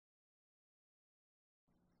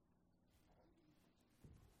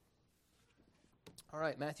All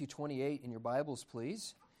right, Matthew 28 in your Bibles,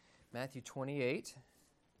 please. Matthew 28.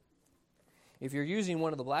 If you're using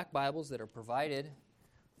one of the black Bibles that are provided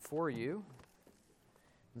for you,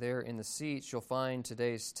 there in the seats, you'll find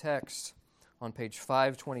today's text on page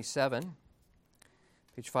 527.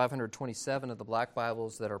 Page 527 of the black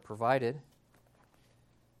Bibles that are provided.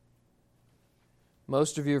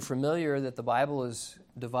 Most of you are familiar that the Bible is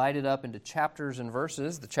divided up into chapters and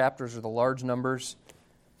verses. The chapters are the large numbers,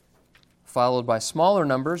 followed by smaller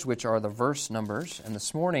numbers, which are the verse numbers. And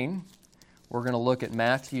this morning, we're going to look at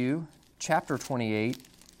Matthew chapter 28,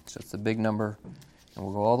 so it's the big number, and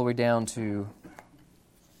we'll go all the way down to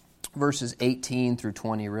verses 18 through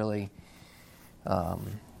 20, really.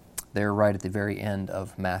 They're right at the very end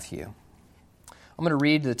of Matthew. I'm going to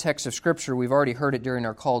read the text of Scripture. We've already heard it during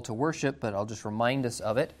our call to worship, but I'll just remind us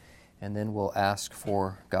of it, and then we'll ask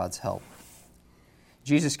for God's help.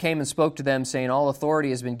 Jesus came and spoke to them, saying, "All authority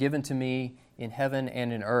has been given to me in heaven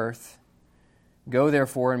and in earth. Go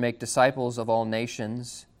therefore and make disciples of all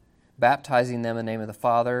nations, baptizing them in the name of the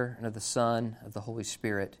Father and of the Son and of the Holy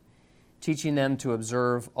Spirit, teaching them to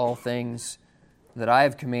observe all things that I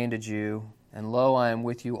have commanded you, and lo, I am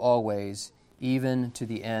with you always, even to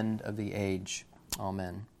the end of the age."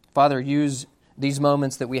 Amen. Father, use these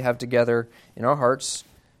moments that we have together in our hearts.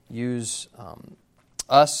 Use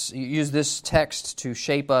this text to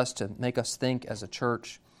shape us, to make us think as a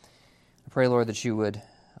church. I pray, Lord, that you would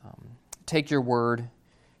take your word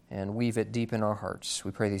and weave it deep in our hearts.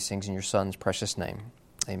 We pray these things in your Son's precious name.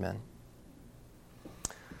 Amen.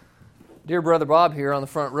 Dear Brother Bob here on the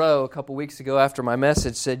front row a couple weeks ago after my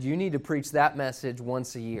message said, "You need to preach that message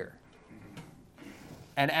once a year."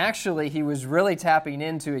 And actually, he was really tapping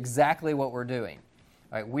into exactly what we're doing.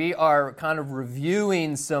 All right, we are kind of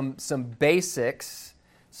reviewing some basics,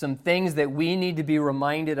 some things that we need to be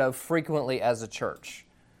reminded of frequently as a church.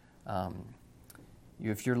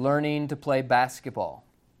 If you're learning to play basketball,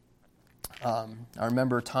 I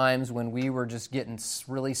remember times when we were just getting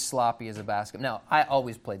really sloppy as a basketball. Now, I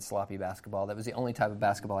always played sloppy basketball. That was the only type of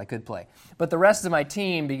basketball I could play. But the rest of my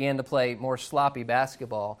team began to play more sloppy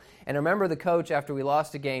basketball. And I remember the coach, after we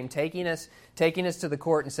lost a game, taking us to the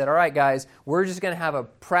court and said, "All right, guys, we're just going to have a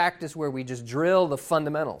practice where we just drill the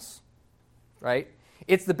fundamentals," right?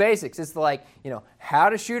 It's the basics. It's how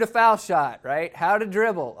to shoot a foul shot, right? How to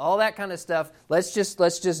dribble, all that kind of stuff. Let's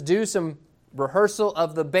just do some rehearsal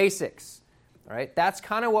of the basics. All right? That's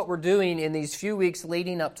kind of what we're doing in these few weeks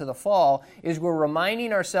leading up to the fall, is we're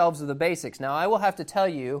reminding ourselves of the basics. Now, I will have to tell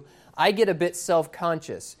you, I get a bit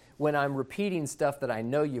self-conscious when I'm repeating stuff that I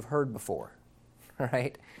know you've heard before. All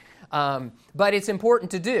right? But it's important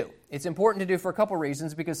to do. It's important to do for a couple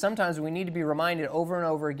reasons, because sometimes we need to be reminded over and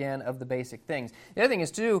over again of the basic things. The other thing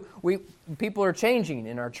is, too, people are changing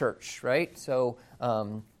in our church, right? So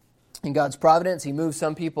in God's providence, He moves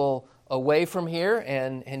some people away from here,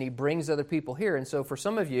 and He brings other people here. And so for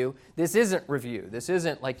some of you, this isn't review. This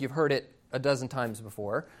isn't like you've heard it a dozen times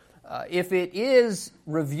before. If it is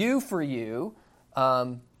review for you,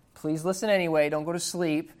 please listen anyway. Don't go to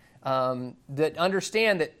sleep. That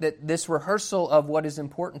understand that this rehearsal of what is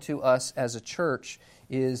important to us as a church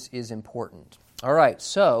is important. All right,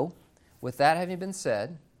 so with that having been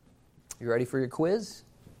said, you ready for your quiz?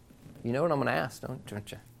 You know what I'm going to ask,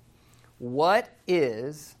 don't you? What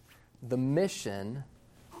is the mission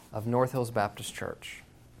of North Hills Baptist Church?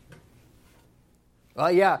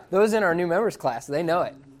 Well, yeah, those in our new members class, they know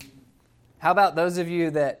it. How about those of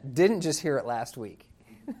you that didn't just hear it last week?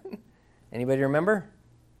 Anybody remember?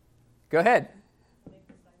 Go ahead.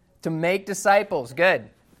 To make disciples. Good.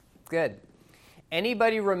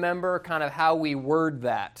 Anybody remember kind of how we word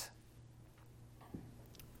that?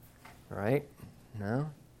 All right? No?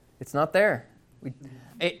 It's not there.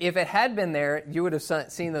 If it had been there, you would have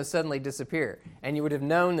seen those suddenly disappear, and you would have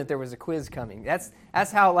known that there was a quiz coming. That's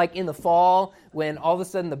how, like in the fall, when all of a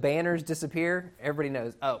sudden the banners disappear, everybody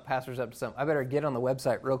knows, oh, pastor's up to something. I better get on the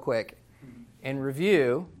website real quick and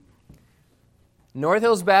review. North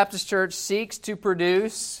Hills Baptist Church seeks to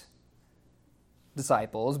produce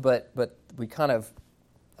disciples, but we kind of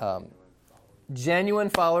genuine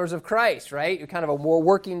followers of Christ, right? Kind of a more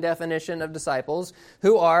working definition of disciples,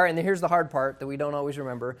 who are, and here's the hard part that we don't always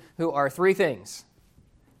remember, who are three things.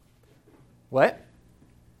 What?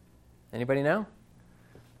 Anybody know?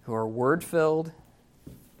 Who are word-filled,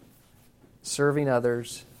 serving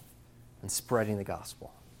others, and spreading the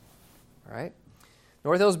gospel. All right?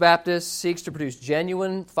 North Hills Baptist seeks to produce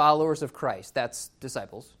genuine followers of Christ. That's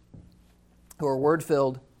disciples. Who are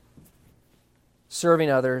word-filled, serving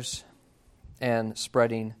others, and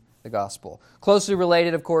spreading the gospel. Closely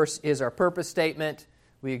related, of course, is our purpose statement.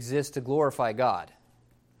 We exist to glorify God.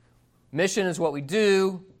 Mission is what we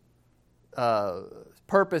do.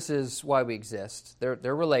 Purpose is why we exist.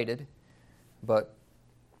 They're related, but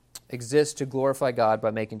exist to glorify God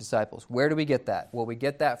by making disciples. Where do we get that? Well, we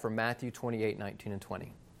get that from Matthew 28, 19, and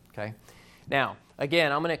 20. Okay? Now,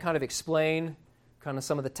 again, I'm going to kind of explain kind of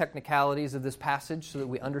some of the technicalities of this passage so that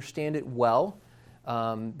we understand it well,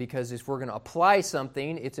 because if we're going to apply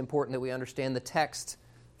something, it's important that we understand the text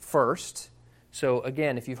first. So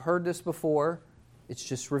again, if you've heard this before, it's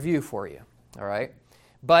just review for you, all right?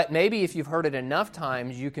 But maybe if you've heard it enough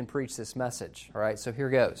times, you can preach this message, all right? So here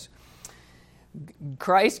goes.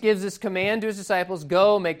 Christ gives this command to his disciples,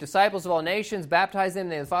 go, make disciples of all nations, baptize them in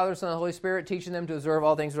the name of the Father, Son, and the Holy Spirit, teaching them to observe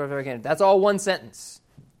all things whatever I can. That's all one sentence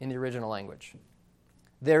in the original language.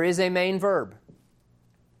 There is a main verb.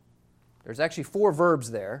 There's actually 4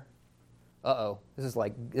 verbs there. This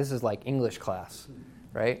is like English class,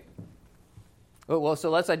 right? Well,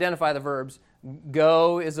 so let's identify the verbs.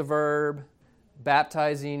 Go is a verb.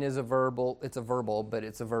 Baptizing is a verbal. It's a verbal, but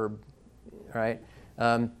it's a verb, right?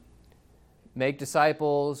 Make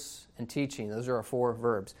disciples and teaching. Those are our 4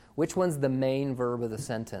 verbs. Which one's the main verb of the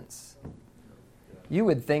sentence? You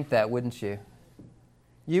would think that, wouldn't you?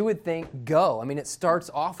 You would think go. I mean, it starts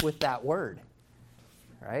off with that word,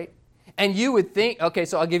 right? And you would think, okay,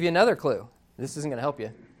 so I'll give you another clue. This isn't going to help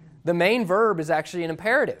you. The main verb is actually an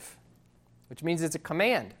imperative, which means it's a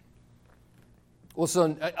command. Well,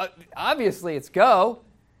 so obviously it's go.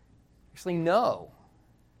 Actually, no.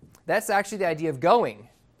 That's actually the idea of going.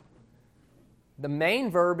 The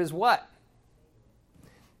main verb is what?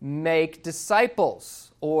 Make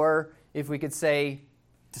disciples. Or if we could say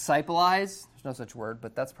discipleize, there's no such word,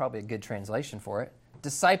 but that's probably a good translation for it.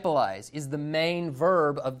 Discipleize is the main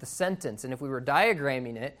verb of the sentence. And if we were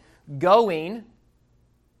diagramming it, going,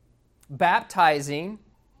 baptizing,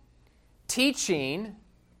 teaching,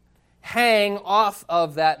 hang off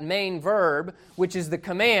of that main verb, which is the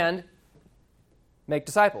command, make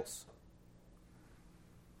disciples.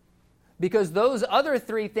 Because those other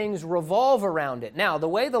 3 things revolve around it. Now, the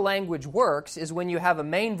way the language works is when you have a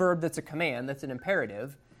main verb that's a command, that's an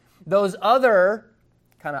imperative, those other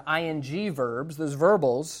kind of ing verbs, those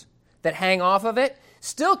verbals that hang off of it,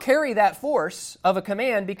 still carry that force of a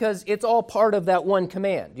command because it's all part of that one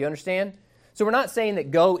command. Do you understand? So we're not saying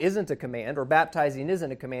that go isn't a command, or baptizing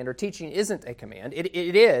isn't a command, or teaching isn't a command. It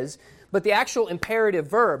is, but the actual imperative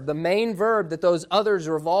verb, the main verb that those others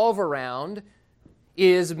revolve around,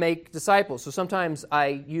 is make disciples. So sometimes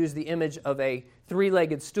I use the image of a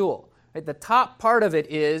 3-legged stool. Right? The top part of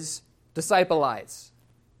it is discipleize.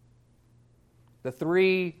 The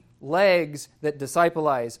 3 legs that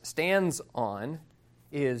discipleize stands on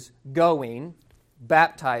is going,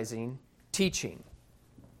 baptizing, teaching.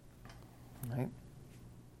 Right?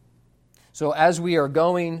 So as we are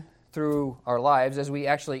going through our lives, as we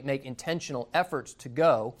actually make intentional efforts to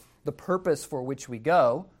go, the purpose for which we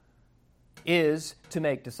go is to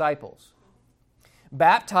make disciples.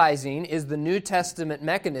 Baptizing is the New Testament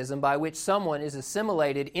mechanism by which someone is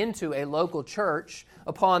assimilated into a local church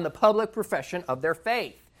upon the public profession of their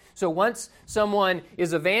faith. So once someone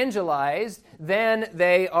is evangelized, then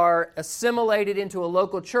they are assimilated into a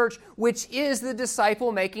local church, which is the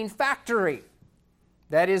disciple-making factory.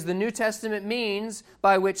 That is the New Testament means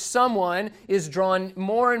by which someone is drawn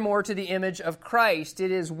more and more to the image of Christ.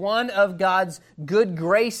 It is one of God's good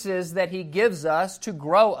graces that He gives us to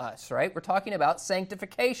grow us, right? We're talking about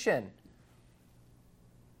sanctification.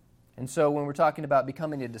 And so when we're talking about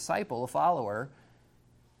becoming a disciple, a follower,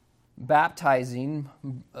 baptizing,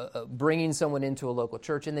 bringing someone into a local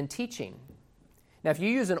church, and then teaching. Now, if you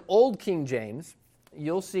use an old King James,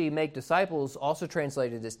 you'll see make disciples also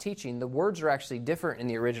translated as teaching. The words are actually different in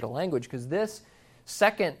the original language because this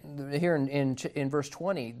second, here in verse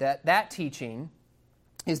 20, that teaching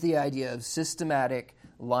is the idea of systematic,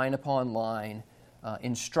 line upon line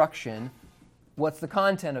instruction. What's the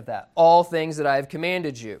content of that? All things that I have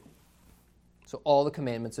commanded you. So all the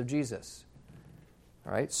commandments of Jesus.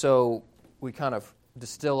 All right, so we kind of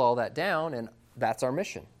distill all that down, and that's our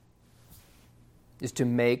mission, is to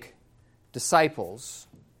make disciples,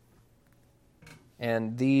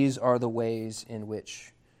 and these are the ways in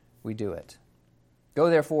which we do it. Go,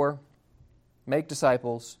 therefore, make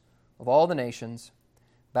disciples of all the nations,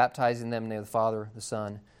 baptizing them in the name of the Father, the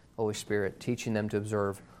Son, the Holy Spirit, teaching them to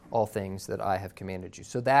observe all things that I have commanded you.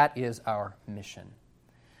 So that is our mission.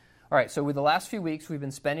 All right, so with the last few weeks, we've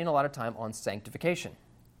been spending a lot of time on sanctification.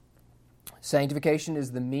 Sanctification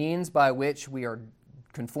is the means by which we are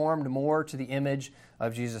conformed more to the image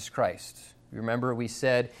of Jesus Christ. Remember, we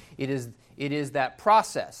said it is that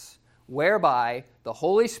process whereby the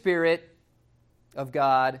Holy Spirit of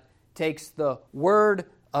God takes the Word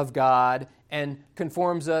of God and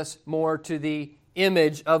conforms us more to the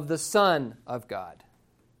image of the Son of God.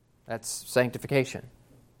 That's sanctification.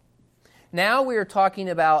 Now we are talking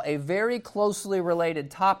about a very closely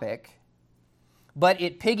related topic, but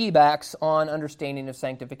it piggybacks on understanding of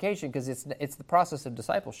sanctification because it's the process of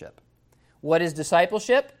discipleship. What is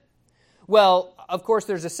discipleship? Well, of course,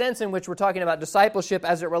 there's a sense in which we're talking about discipleship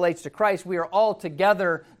as it relates to Christ. We are all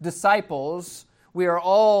together disciples. We are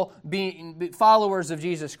all being followers of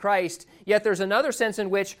Jesus Christ. Yet there's another sense in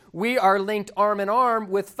which we are linked arm in arm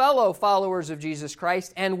with fellow followers of Jesus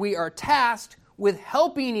Christ, and we are tasked with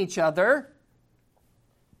helping each other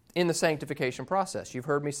in the sanctification process. You've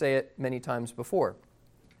heard me say it many times before.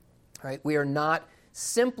 Right? We are not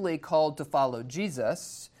simply called to follow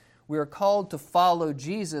Jesus. We are called to follow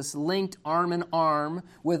Jesus linked arm in arm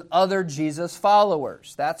with other Jesus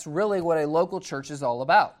followers. That's really what a local church is all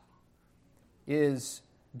about. Is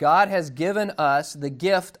God has given us the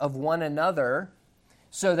gift of one another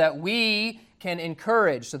so that we can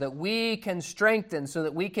encourage, so that we can strengthen, so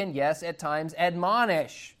that we can, yes, at times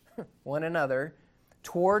admonish one another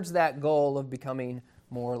towards that goal of becoming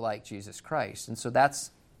more like Jesus Christ. And so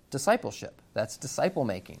that's discipleship. That's disciple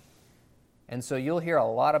making. And so you'll hear a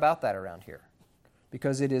lot about that around here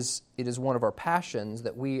because it is one of our passions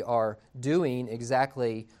that we are doing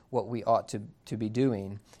exactly what we ought to be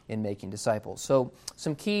doing in making disciples. So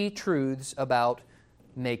some key truths about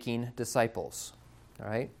making disciples. All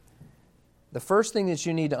right? The first thing that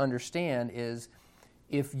you need to understand is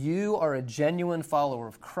if you are a genuine follower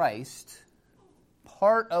of Christ,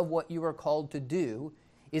 part of what you are called to do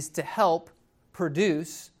is to help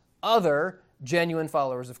produce other genuine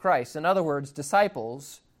followers of Christ. In other words,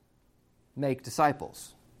 disciples make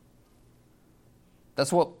disciples.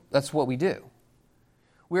 That's what we do.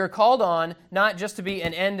 We are called on not just to be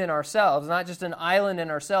an end in ourselves, not just an island in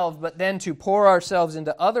ourselves, but then to pour ourselves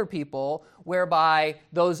into other people whereby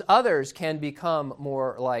those others can become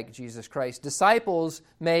more like Jesus Christ. Disciples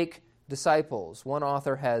make disciples. One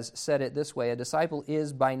author has said it this way: a disciple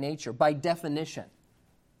is by nature, by definition,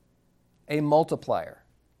 a multiplier.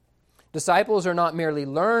 Disciples are not merely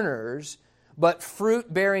learners, but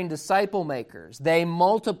fruit-bearing disciple makers. They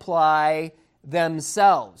multiply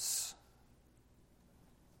themselves.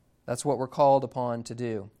 That's what we're called upon to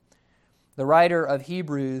do. The writer of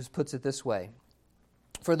Hebrews puts it this way: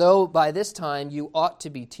 for though by this time you ought to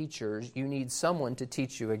be teachers, you need someone to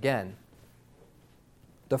teach you again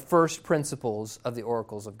the first principles of the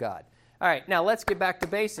oracles of God. All right, now let's get back to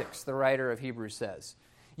basics, the writer of Hebrews says.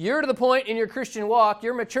 You're to the point in your Christian walk,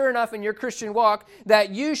 you're mature enough in your Christian walk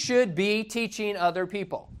that you should be teaching other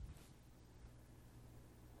people.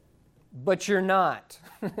 But you're not.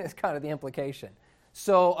 It's kind of the implication.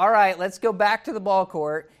 So, all right, let's go back to the ball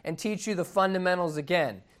court and teach you the fundamentals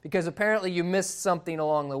again, because apparently you missed something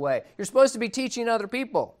along the way. You're supposed to be teaching other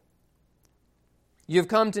people. You've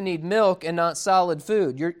come to need milk and not solid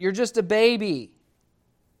food. You're just a baby,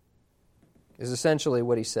 is essentially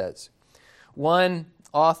what he says. One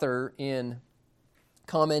author, in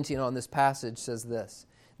commenting on this passage, says this: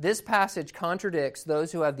 this passage contradicts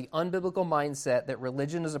those who have the unbiblical mindset that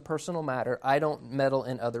religion is a personal matter. I don't meddle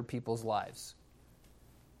in other people's lives.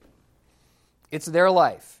 It's their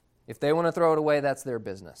life. If they want to throw it away, that's their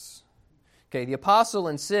business. Okay, the apostle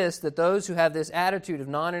insists that those who have this attitude of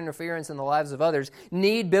non-interference in the lives of others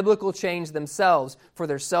need biblical change themselves for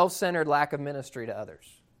their self-centered lack of ministry to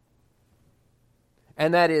others.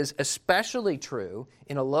 And that is especially true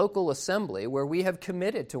in a local assembly where we have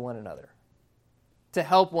committed to one another to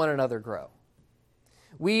help one another grow.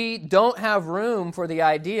 We don't have room for the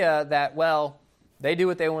idea that, well, they do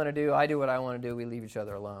what they want to do, I do what I want to do, we leave each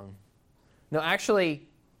other alone. No, actually,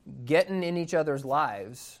 getting in each other's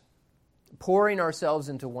lives, pouring ourselves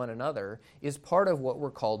into one another, is part of what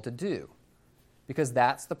we're called to do, because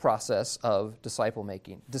that's the process of disciple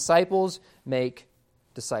making. Disciples make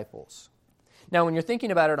disciples. Now, when you're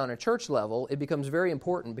thinking about it on a church level, it becomes very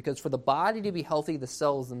important, because for the body to be healthy, the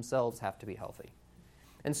cells themselves have to be healthy.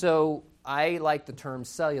 And so I like the term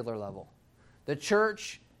cellular level. The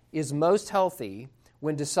church is most healthy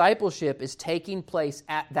when discipleship is taking place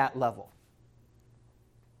at that level.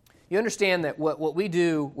 You understand that what we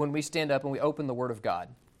do when we stand up and we open the Word of God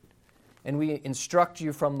and we instruct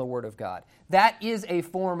you from the Word of God, that is a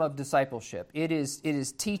form of discipleship. It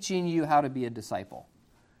is teaching you how to be a disciple.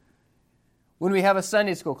 When we have a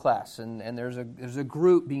Sunday school class and there's a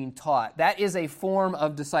group being taught, that is a form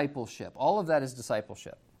of discipleship. All of that is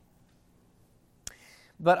discipleship.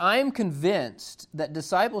 But I'm convinced that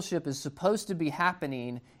discipleship is supposed to be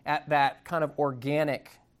happening at that kind of organic,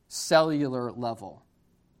 cellular level.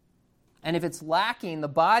 And if it's lacking, the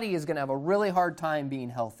body is going to have a really hard time being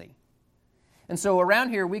healthy. And so around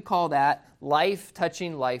here, we call that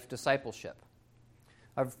life-touching life discipleship.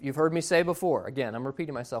 You've heard me say before, again, I'm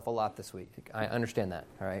repeating myself a lot this week. I understand that,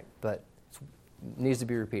 all right? But it needs to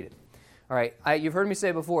be repeated. All right, you've heard me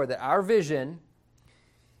say before that our vision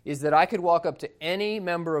is that I could walk up to any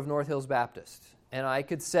member of North Hills Baptist and I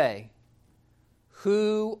could say,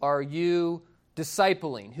 who are you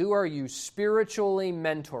discipling? Who are you spiritually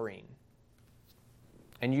mentoring?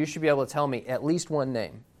 And you should be able to tell me at least one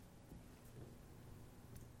name.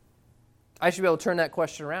 I should be able to turn that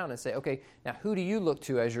question around and say, okay, now who do you look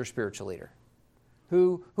to as your spiritual leader?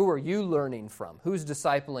 Who are you learning from? Who's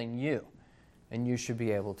discipling you? And you should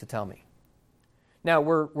be able to tell me. Now,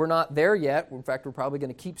 we're not there yet. In fact, we're probably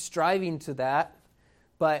going to keep striving to that.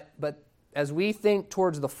 But as we think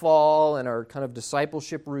towards the fall and our kind of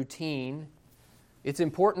discipleship routine, it's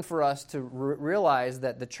important for us to realize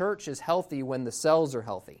that the church is healthy when the cells are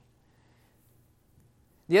healthy.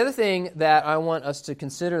 The other thing that I want us to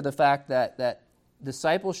consider the fact that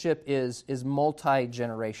discipleship is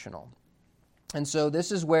multi-generational. And so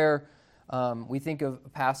this is where we think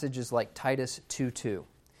of passages like Titus 2:2,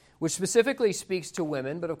 which specifically speaks to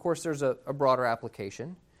women, but of course there's a broader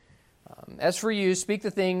application. As for you, speak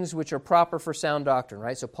the things which are proper for sound doctrine,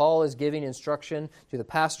 right? So Paul is giving instruction to the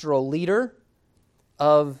pastoral leader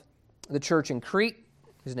of the church in Crete.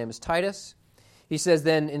 His name is Titus. He says,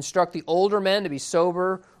 then instruct the older men to be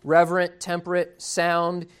sober, reverent, temperate,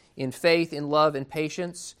 sound in faith, in love, and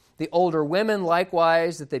patience. The older women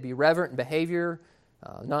likewise, that they be reverent in behavior,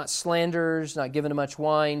 not slanderers, not given to much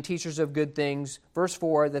wine, teachers of good things. Verse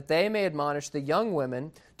 4, that they may admonish the young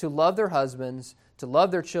women to love their husbands, to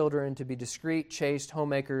love their children, to be discreet, chaste,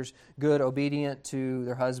 homemakers, good, obedient to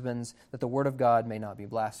their husbands, that the word of God may not be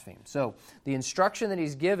blasphemed. So the instruction that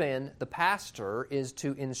he's given the pastor is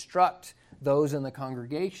to instruct those in the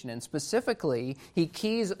congregation. And specifically, he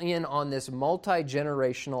keys in on this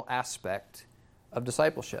multi-generational aspect of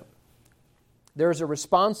discipleship. There's a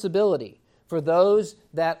responsibility for those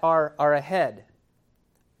that are ahead.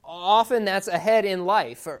 Often that's ahead in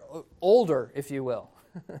life, or older, if you will.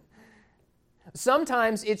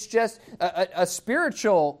 Sometimes it's just a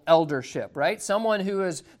spiritual eldership, right? Someone who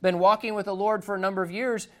has been walking with the Lord for a number of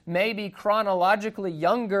years may be chronologically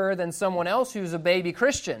younger than someone else who's a baby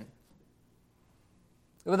Christian.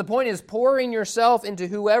 But the point is pouring yourself into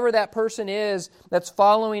whoever that person is that's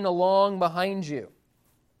following along behind you.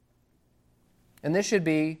 And this should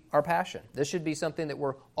be our passion. This should be something that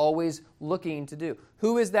we're always looking to do.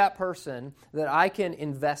 Who is that person that I can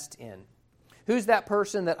invest in? Who's that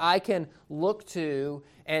person that I can look to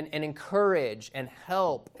and encourage and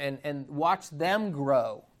help and watch them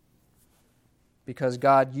grow? Because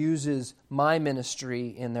God uses my ministry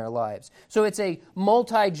in their lives. So it's a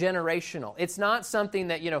multi-generational. It's not something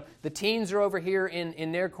that, the teens are over here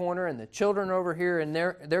in their corner and the children are over here in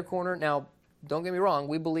their corner. Now, don't get me wrong,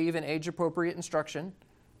 we believe in age-appropriate instruction,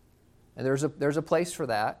 and there's a place for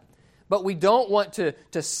that. But we don't want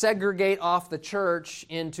to segregate off the church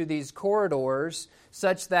into these corridors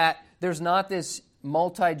such that there's not this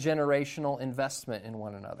multi-generational investment in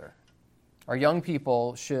one another. Our young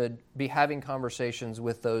people should be having conversations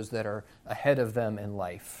with those that are ahead of them in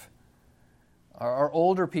life. Our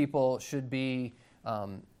older people should be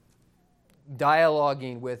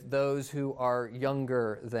dialoguing with those who are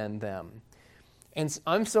younger than them. And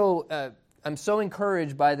I'm so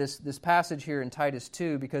encouraged by this passage here in Titus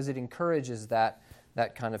 2 because it encourages that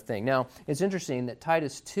kind of thing. Now, it's interesting that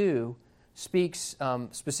Titus 2 speaks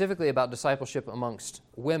specifically about discipleship amongst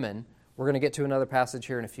women. We're going to get to another passage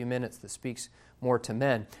here in a few minutes that speaks more to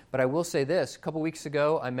men. But I will say this. A couple weeks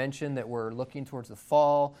ago, I mentioned that we're looking towards the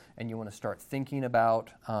fall, and you want to start thinking about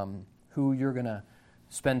who you're going to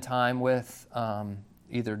spend time with,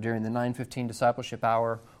 either during the 9:15 discipleship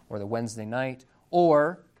hour or the Wednesday night,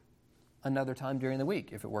 or another time during the week,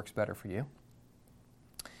 if it works better for you.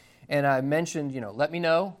 And I mentioned, let me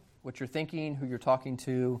know what you're thinking, who you're talking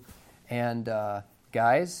to, and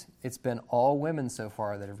guys, it's been all women so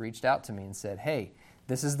far that have reached out to me and said, hey,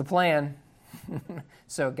 this is the plan.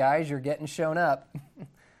 So guys, you're getting shown up.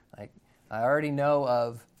 Like, I already know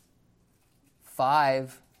of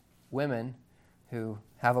 5 women who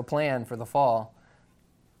have a plan for the fall.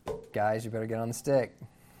 Guys, you better get on the stick.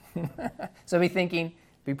 So be thinking,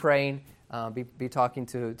 be praying, be talking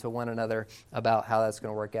to one another about how that's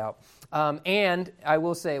going to work out. And I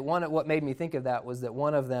will say, what made me think of that was that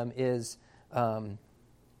one of them is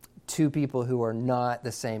 2 people who are not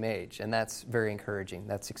the same age, and that's very encouraging.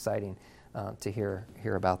 That's exciting to hear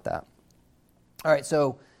about that. All right,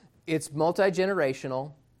 so it's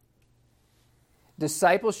multi-generational.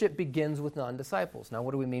 Discipleship begins with non-disciples. Now,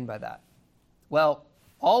 what do we mean by that? Well,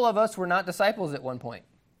 all of us were not disciples at one point.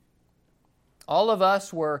 All of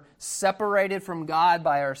us were separated from God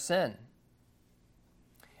by our sin.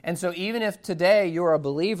 And so even if today you're a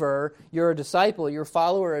believer, you're a disciple, you're a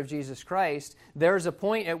follower of Jesus Christ, there's a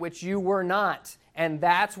point at which you were not. And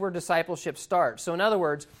that's where discipleship starts. So in other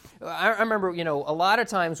words, I remember, a lot of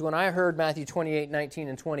times when I heard Matthew 28, 19,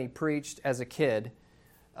 and 20 preached as a kid,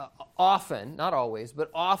 often, not always, but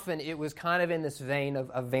often it was kind of in this vein of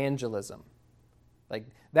evangelism. Like,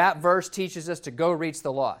 that verse teaches us to go reach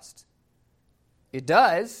the lost. It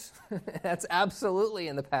does. That's absolutely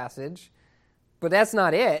in the passage. But that's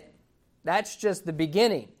not it. That's just the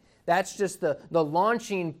beginning. That's just the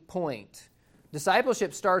launching point.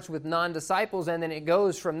 Discipleship starts with non-disciples, and then it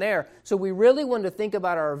goes from there. So we really want to think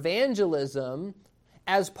about our evangelism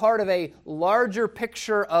as part of a larger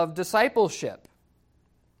picture of discipleship.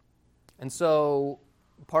 And so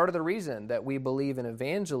part of the reason that we believe in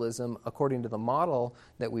evangelism, according to the model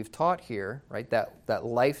that we've taught here, right, that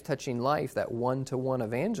life-touching life, that one-to-one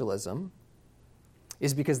evangelism,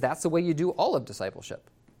 is because that's the way you do all of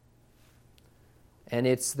discipleship. And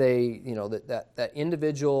it's that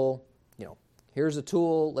individual, here's a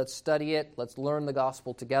tool, let's study it, let's learn the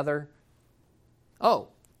gospel together. Oh,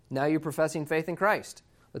 now you're professing faith in Christ.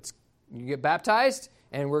 You get baptized,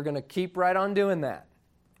 and we're going to keep right on doing that.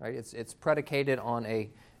 Right? It's predicated on a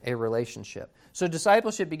relationship. So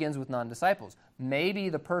discipleship begins with non-disciples. Maybe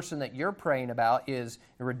the person that you're praying about is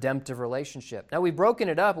a redemptive relationship. Now, we've broken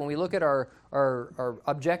it up when we look at our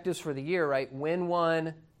objectives for the year, right? Win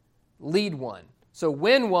one, lead one. So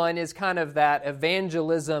win one is kind of that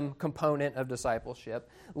evangelism component of discipleship.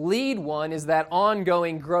 Lead one is that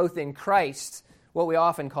ongoing growth in Christ, what we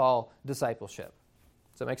often call discipleship.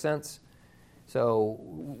 Does that make sense?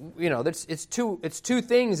 So, it's two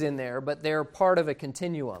things in there, but they're part of a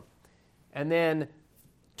continuum. And then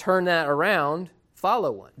turn that around,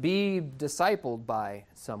 follow one. Be discipled by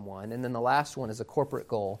someone. And then the last one is a corporate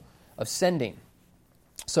goal of sending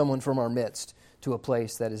someone from our midst to a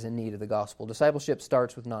place that is in need of the gospel. Discipleship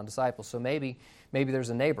starts with non-disciples. So maybe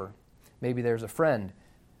there's a neighbor. Maybe there's a friend.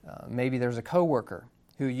 Maybe there's a coworker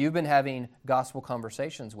who you've been having gospel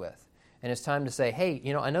conversations with. And it's time to say, hey,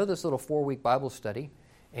 I know this little 4-week Bible study,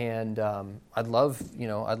 and I'd love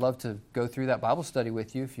to go through that Bible study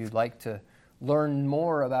with you if you'd like to learn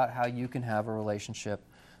more about how you can have a relationship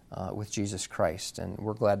with Jesus Christ. And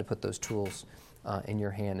we're glad to put those tools in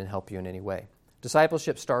your hand and help you in any way.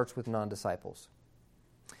 Discipleship starts with non-disciples.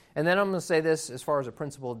 And then I'm going to say this as far as a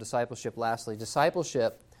principle of discipleship. Lastly,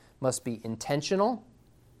 discipleship must be intentional,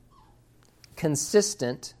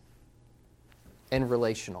 consistent, and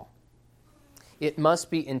relational. It must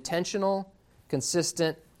be intentional,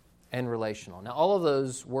 consistent, and relational. Now, all of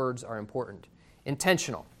those words are important.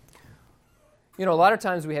 Intentional. A lot of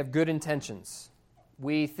times we have good intentions.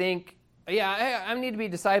 We think, I need to be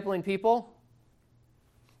discipling people,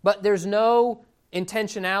 but there's no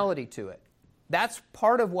intentionality to it. That's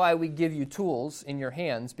part of why we give you tools in your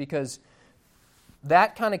hands, because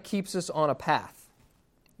that kind of keeps us on a path,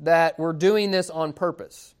 that we're doing this on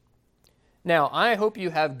purpose. Now, I hope you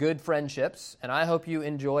have good friendships, and I hope you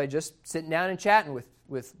enjoy just sitting down and chatting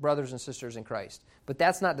with brothers and sisters in Christ. But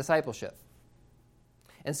that's not discipleship.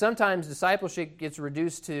 And sometimes discipleship gets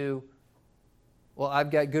reduced to, I've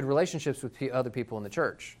got good relationships with other people in the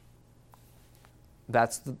church.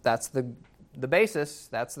 That's the basis,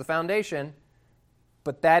 that's the foundation,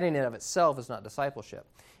 but that in and of itself is not discipleship.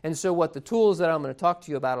 And so what the tools that I'm going to talk to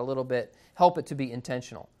you about a little bit help it to be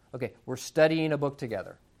intentional. Okay, we're studying a book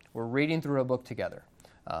together. We're reading through a book together.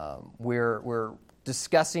 We're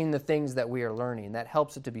discussing the things that we are learning. That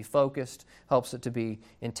helps it to be focused, helps it to be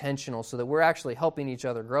intentional, so that we're actually helping each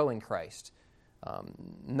other grow in Christ,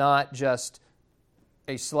 not just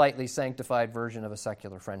a slightly sanctified version of a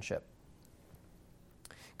secular friendship.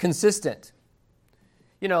 Consistent.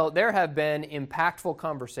 There have been impactful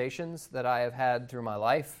conversations that I have had through my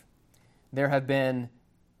life. There have been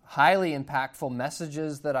highly impactful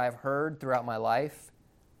messages that I've heard throughout my life.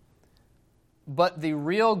 But the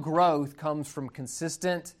real growth comes from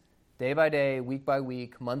consistent, day by day, week by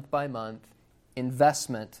week, month by month,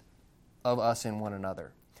 investment of us in one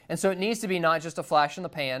another. And so it needs to be not just a flash in the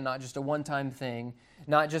pan, not just a one-time thing,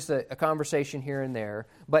 not just a conversation here and there,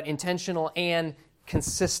 but intentional and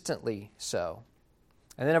consistently so.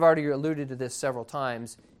 And then I've already alluded to this several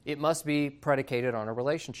times. It must be predicated on a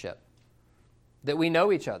relationship. That we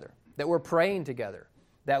know each other, that we're praying together,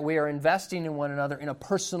 that we are investing in one another in a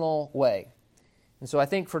personal way. And so I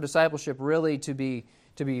think for discipleship really to be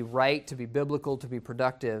right, to be biblical, to be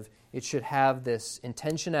productive, it should have this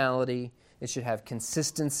intentionality, it should have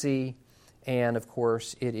consistency, and of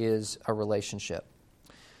course, it is a relationship.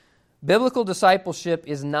 Biblical discipleship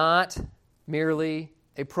is not merely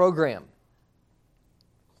a program.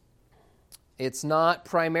 It's not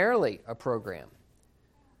primarily a program.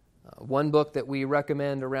 One book that we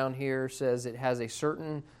recommend around here says it has a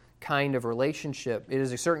certain kind of relationship. It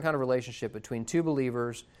is a certain kind of relationship between two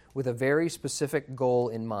believers with a very specific goal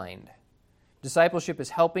in mind. Discipleship is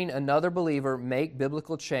helping another believer make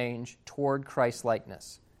biblical change toward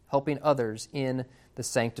Christ-likeness, helping others in the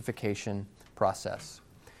sanctification process.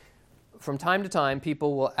 From time to time,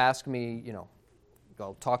 people will ask me,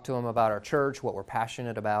 I'll talk to them about our church, what we're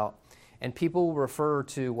passionate about, and people will refer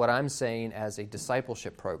to what I'm saying as a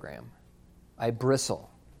discipleship program. I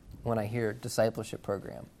bristle when I hear discipleship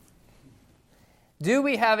program. Do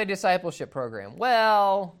we have a discipleship program?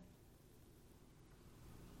 Well,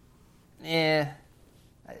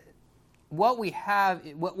 what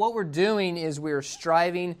we're doing is we're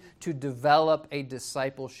striving to develop a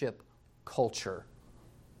discipleship culture.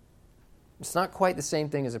 It's not quite the same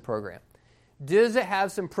thing as a program. Does it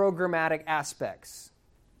have some programmatic aspects?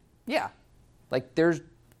 Yeah. Like there's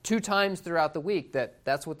 2 times throughout the week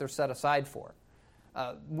that's what they're set aside for.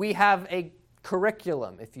 We have a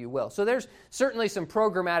curriculum, if you will. So there's certainly some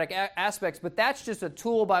programmatic aspects, but that's just a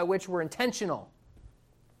tool by which we're intentional.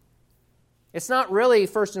 It's not really,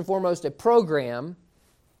 first and foremost, a program.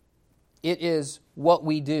 It is what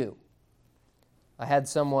we do. I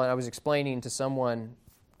was explaining to someone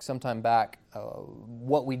sometime back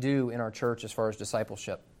what we do in our church as far as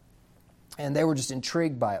discipleship. And they were just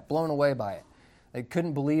intrigued by it, blown away by it. They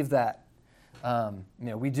couldn't believe that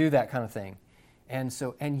we do that kind of thing.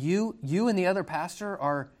 And you and the other pastor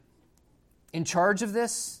are in charge of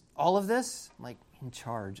this, all of this? I'm like, in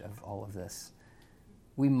charge of all of this.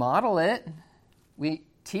 We model it, we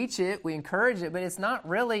teach it, we encourage it, but it's not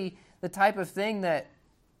really the type of thing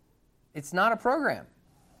it's not a program.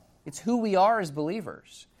 It's who we are as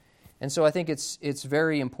believers. And so I think it's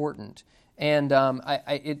very important. And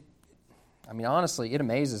honestly, it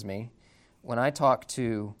amazes me when I talk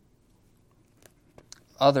to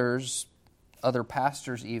other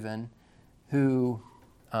pastors even, who,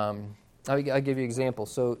 I'll give you an example.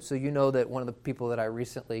 So you know that one of the people that I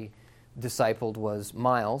recently discipled was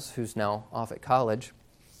Miles, who's now off at college.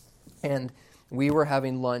 And we were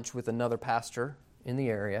having lunch with another pastor in the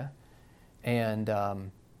area,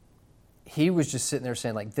 and he was just sitting there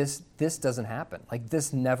saying, like, this doesn't happen. Like,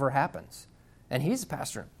 this never happens. And he's a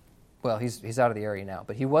pastor. Well, he's out of the area now,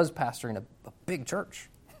 but he was pastoring a big church.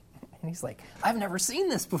 And he's like, I've never seen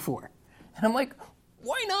this before. And I'm like,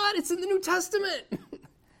 why not? It's in the New Testament.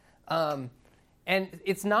 And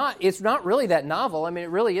it's not really that novel. I mean, it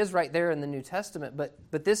really is right there in the New Testament,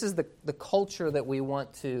 but this is the culture that we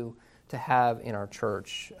want to have in our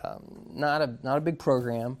church. Not a big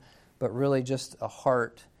program, but really just a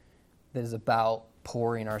heart that is about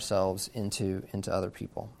pouring ourselves into other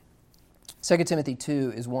people. 2 Timothy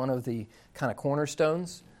 2 is one of the kind of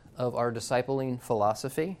cornerstones of our discipling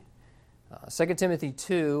philosophy. 2 Timothy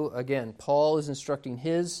 2, again, Paul is instructing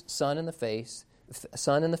his son in the faith,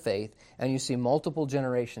 and you see multiple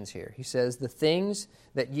generations here. He says, the things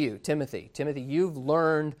that you, Timothy, you've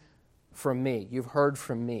learned from me, you've heard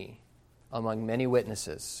from me among many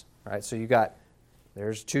witnesses. Right? So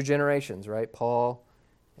there's 2 generations, right? Paul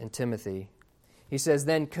and Timothy. He says,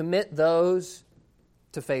 then commit those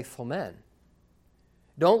to faithful men.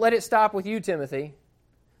 Don't let it stop with you, Timothy.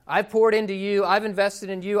 I've poured into you. I've invested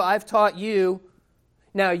in you. I've taught you.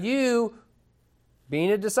 Now you,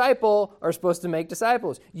 being a disciple, are supposed to make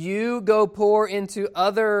disciples. You go pour into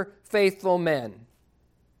other faithful men.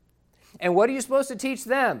 And what are you supposed to teach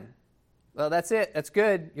them? Well, that's it. That's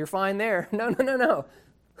good. You're fine there. No.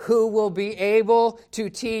 Who will be able to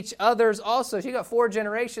teach others also? So you got 4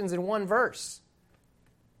 generations in one verse.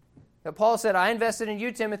 Now, Paul said, I invested in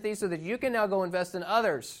you, Timothy, so that you can now go invest in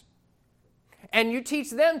others. And you teach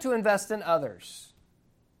them to invest in others.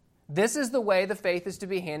 This is the way the faith is to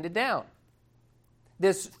be handed down.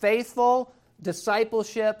 This faithful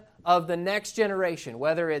discipleship of the next generation,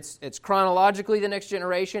 whether it's chronologically the next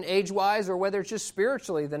generation, age-wise, or whether it's just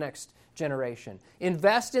spiritually the next generation.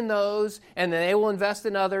 Invest in those, and then they will invest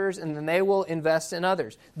in others, and then they will invest in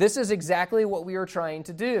others. This is exactly what we are trying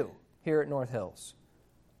to do here at North Hills.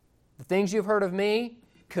 The things you've heard of me,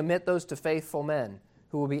 commit those to faithful men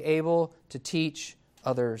who will be able to teach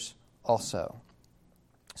others also.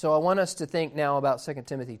 So I want us to think now about 2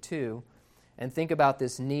 Timothy 2 and think about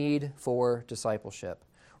this need for discipleship.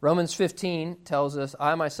 Romans 15 tells us,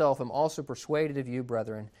 I myself am also persuaded of you,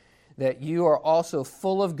 brethren, that you are also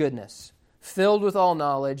full of goodness, filled with all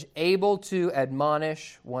knowledge, able to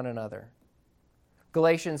admonish one another.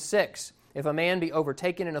 Galatians 6, if a man be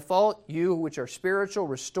overtaken in a fault, you which are spiritual,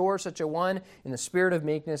 restore such a one in the spirit of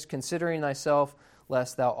meekness, considering thyself,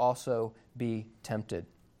 lest thou also be tempted.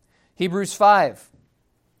 Hebrews 5,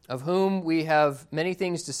 of whom we have many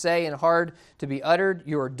things to say and hard to be uttered.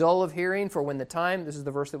 You are dull of hearing, for when the time, this is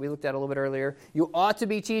the verse that we looked at a little bit earlier, you ought to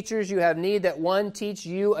be teachers. You have need that one teach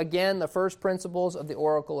you again the first principles of the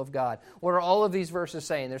oracle of God. What are all of these verses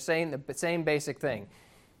saying? They're saying the same basic thing.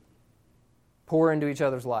 Pour into each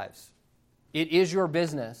other's lives. It is your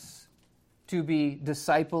business to be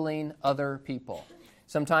discipling other people.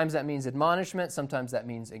 Sometimes that means admonishment. Sometimes that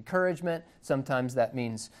means encouragement. Sometimes that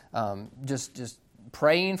means just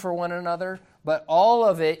praying for one another. But all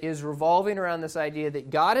of it is revolving around this idea that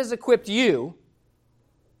God has equipped you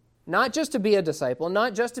not just to be a disciple,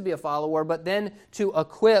 not just to be a follower, but then to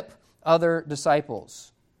equip other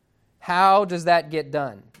disciples. How does that get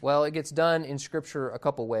done? Well, it gets done in Scripture a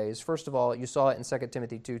couple ways. First of all, you saw it in 2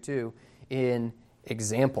 Timothy 2:2 in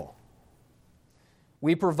example.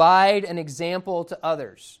 We provide an example to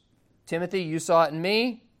others. Timothy, you saw it in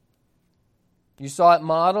me. You saw it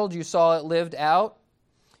modeled. You saw it lived out.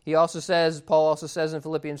 Paul also says in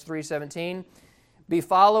Philippians 3:17, be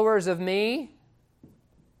followers of me.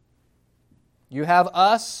 You have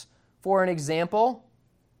us for an example.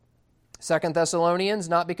 2 Thessalonians,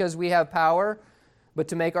 not because we have power, but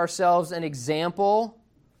to make ourselves an example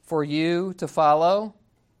for you to follow.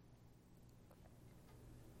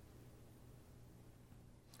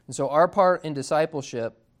 And so our part in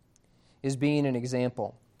discipleship is being an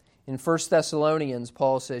example. In 1 Thessalonians,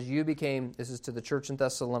 Paul says, this is to the church in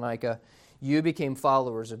Thessalonica, you became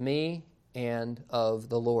followers of me and of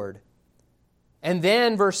the Lord. And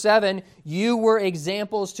then, verse 7, you were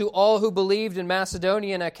examples to all who believed in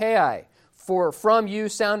Macedonia and Achaia, for from you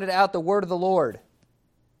sounded out the word of the Lord.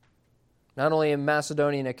 Not only in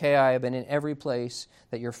Macedonia and Achaia, but in every place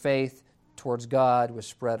that your faith towards God was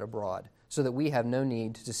spread abroad, so that we have no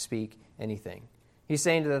need to speak anything. He's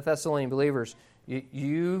saying to the Thessalonian believers,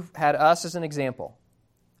 you had us as an example.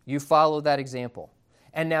 You followed that example.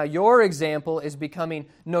 And now your example is becoming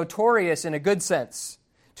notorious in a good sense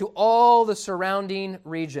to all the surrounding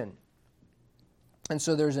region. And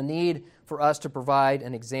so there's a need for us to provide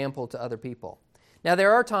an example to other people. Now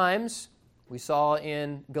there are times, we saw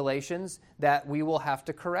in Galatians, that we will have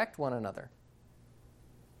to correct one another.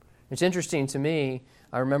 It's interesting to me,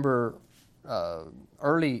 I remember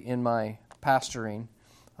early in my pastoring,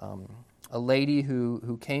 a lady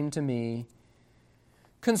who came to me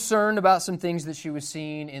concerned about some things that she was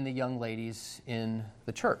seeing in the young ladies in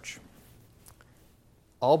the church.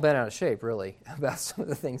 All bent out of shape, really, about some of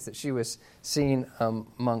the things that she was seeing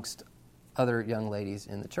amongst other young ladies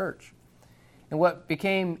in the church. And what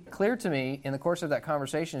became clear to me in the course of that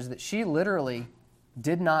conversation is that she literally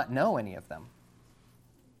did not know any of them.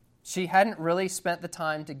 She hadn't really spent the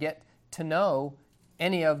time to get to know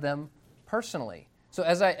any of them personally. So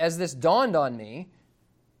as this dawned on me,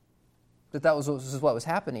 that was what was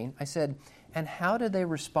happening, I said, and how did they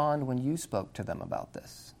respond when you spoke to them about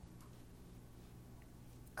this?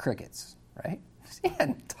 Crickets, right? She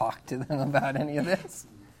hadn't talked to them about any of this,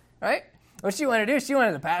 right? What she wanted to do, she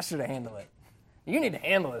wanted the pastor to handle it. You need to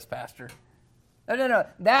handle this, pastor. No.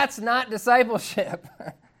 That's not discipleship.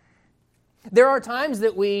 There are times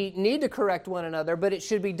that we need to correct one another, but it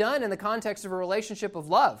should be done in the context of a relationship of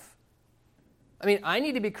love. I mean, I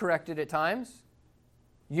need to be corrected at times.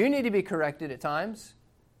 You need to be corrected at times.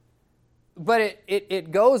 But it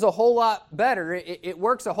goes a whole lot better. It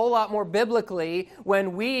works a whole lot more biblically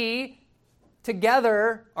when we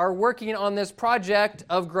together are working on this project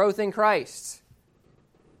of growth in Christ.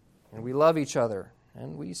 And we love each other.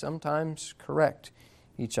 And we sometimes correct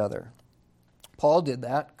each other. Paul did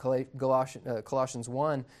that, Colossians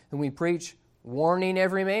 1, whom we preach, warning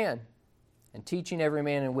every man and teaching every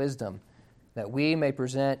man in wisdom, that we may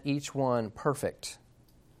present each one perfect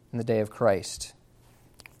in the day of Christ.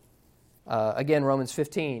 Again, Romans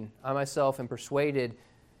 15, I myself am persuaded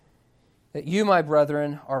that you, my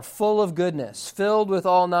brethren, are full of goodness, filled with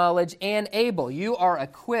all knowledge, and able. You are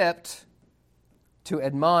equipped to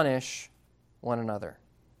admonish one another.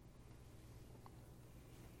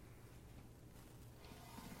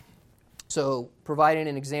 So, providing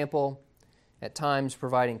an example, at times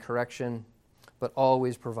providing correction, but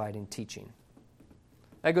always providing teaching.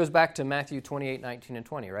 That goes back to Matthew 28, 19, and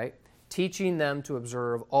 20, right? Teaching them to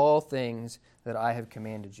observe all things that I have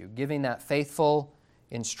commanded you. Giving that faithful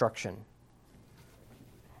instruction.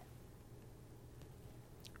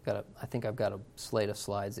 I think I've got a slate of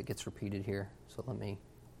slides that gets repeated here, so let me...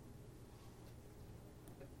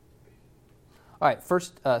 All right,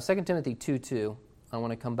 2 Timothy 2:2. I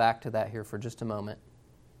want to come back to that here for just a moment.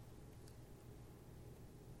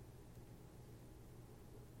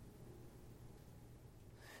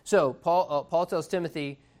 So Paul tells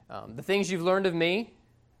Timothy, the things you've learned of me,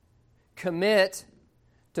 commit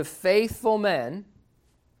to faithful men.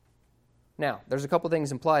 Now, there's a couple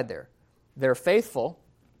things implied there. They're faithful,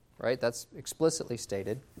 right? That's explicitly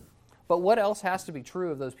stated. But what else has to be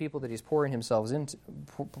true of those people that he's pouring himself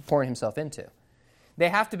into? They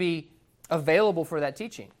have to be available for that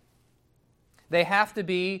teaching. They have to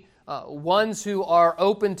be ones who are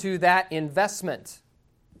open to that investment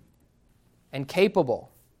and capable.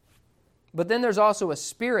 But then there's also a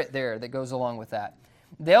spirit there that goes along with that.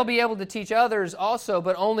 They'll be able to teach others also,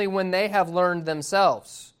 but only when they have learned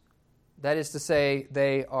themselves. That is to say,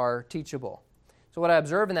 they are teachable. So what I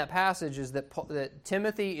observe in that passage is that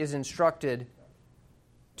Timothy is instructed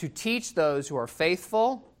to teach those who are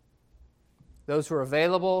faithful, those who are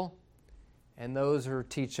available, and those who are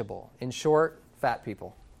teachable. In short, fat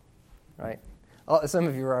people, right? Oh, some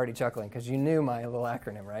of you are already chuckling because you knew my little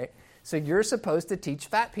acronym, right? So you're supposed to teach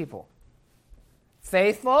fat people.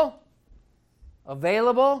 Faithful,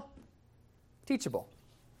 available, teachable.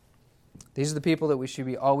 These are the people that we should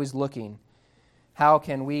be always looking. How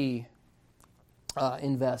can we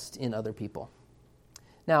invest in other people?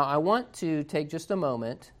 Now, I want to take just a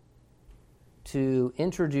moment to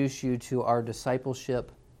introduce you to our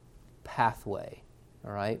discipleship pathway.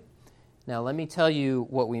 All right? Now, let me tell you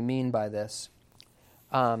what we mean by this.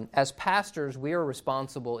 As pastors, we are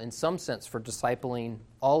responsible in some sense for discipling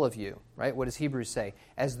all of you, right? What does Hebrews say?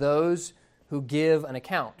 As those who give an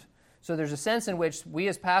account. So there's a sense in which we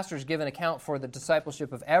as pastors give an account for the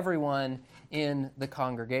discipleship of everyone in the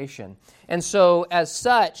congregation. And so as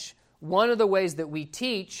such, one of the ways that we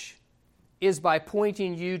teach is by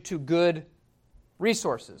pointing you to good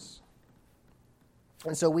resources.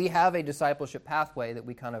 And so we have a discipleship pathway that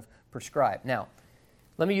we kind of prescribe. Now,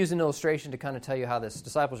 let me use an illustration to kind of tell you how this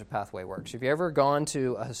discipleship pathway works. Have you ever gone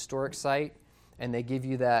to a historic site and they give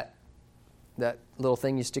you that little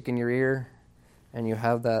thing you stick in your ear and you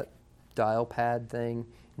have that dial pad thing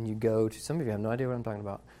and you go to, some of you have no idea what I'm talking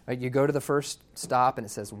about. Right? You go to the first stop and it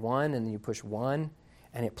says 1 and then you push 1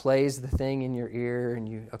 and it plays the thing in your ear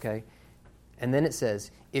and then it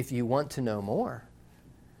says, if you want to know more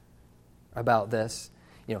about this,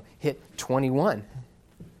 hit 21.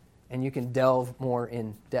 And you can delve more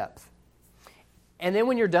in depth. And then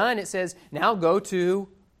when you're done, it says, now go to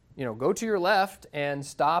your left and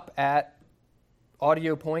stop at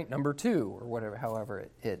audio point number 2, or whatever, however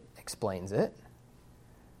it explains it.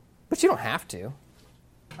 But you don't have to.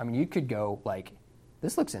 I mean, you could go like,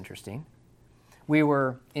 this looks interesting. We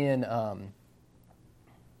were in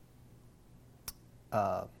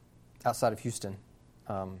outside of Houston,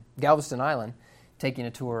 Galveston Island, taking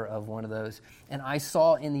a tour of one of those, and I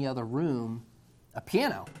saw in the other room a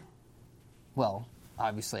piano. Well,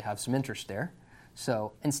 obviously I have some interest there.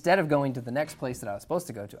 So instead of going to the next place that I was supposed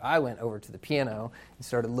to go to, I went over to the piano and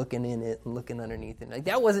started looking in it and looking underneath it. Like,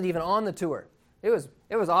 that wasn't even on the tour. It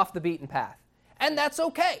was off the beaten path. And that's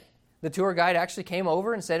okay. The tour guide actually came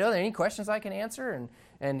over and said, are there any questions I can answer?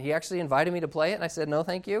 And he actually invited me to play it, and I said, no,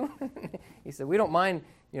 thank you. He said, we don't mind,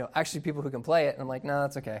 actually people who can play it. And I'm like, no,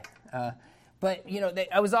 that's okay. But,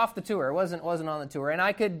 I was off the tour. It wasn't on the tour. And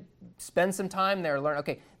I could spend some time there, learn.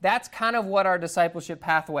 Okay, that's kind of what our discipleship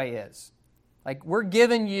pathway is. Like, we're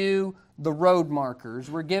giving you the road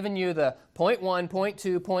markers. We're giving you the point 1, point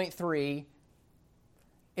 2, point 3.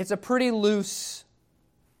 It's a pretty loose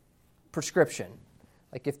prescription.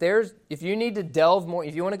 Like, if you need to delve more,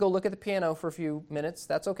 if you want to go look at the piano for a few minutes,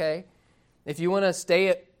 that's okay. If you want to stay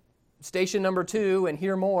at station number 2 and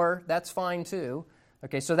hear more, that's fine too.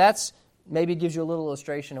 Okay, so that's maybe gives you a little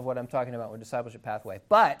illustration of what I'm talking about with discipleship pathway.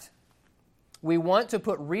 But we want to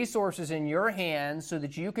put resources in your hands so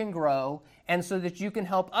that you can grow and so that you can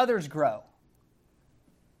help others grow.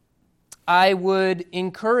 I would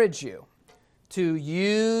encourage you to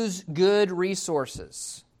use good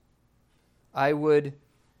resources. I would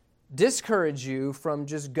discourage you from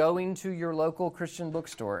just going to your local Christian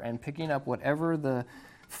bookstore and picking up whatever the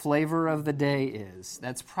flavor of the day is.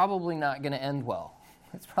 That's probably not going to end well.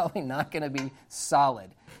 It's probably not going to be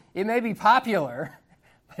solid. It may be popular,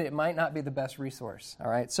 but it might not be the best resource. All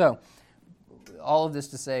right? So, all of this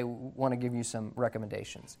to say, we want to give you some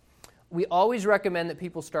recommendations. We always recommend that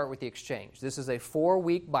people start with the exchange. This is a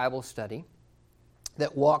 4-week Bible study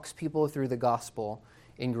that walks people through the gospel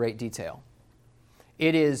in great detail.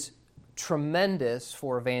 It is tremendous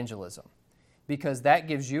for evangelism because that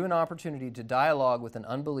gives you an opportunity to dialogue with an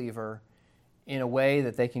unbeliever in a way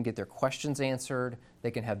that they can get their questions answered,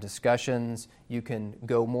 they can have discussions, you can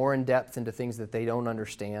go more in depth into things that they don't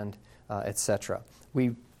understand, etc.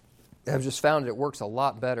 We have just found it works a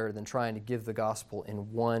lot better than trying to give the gospel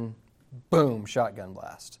in one, boom, shotgun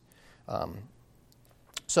blast.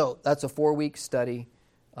 So that's a 4-week study,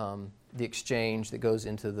 the exchange that goes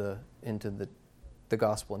into the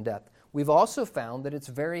gospel in depth. We've also found that it's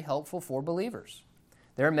very helpful for believers.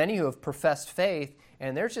 There are many who have professed faith,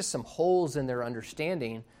 and there's just some holes in their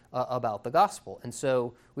understanding about the gospel. And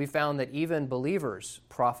so we found that even believers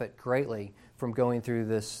profit greatly from going through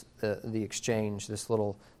the exchange, this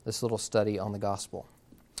little study on the gospel.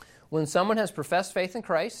 When someone has professed faith in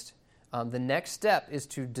Christ, the next step is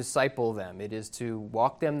to disciple them. It is to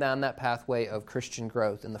walk them down that pathway of Christian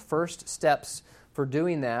growth. And the first steps for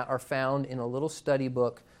doing that are found in a little study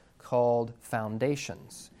book called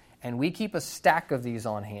Foundations. And we keep a stack of these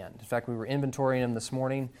on hand. In fact, we were inventorying them this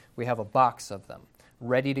morning. We have a box of them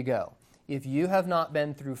ready to go. If you have not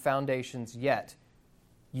been through Foundations yet,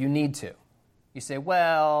 you need to. You say,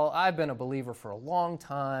 well, I've been a believer for a long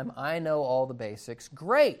time. I know all the basics.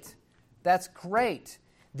 Great. That's great.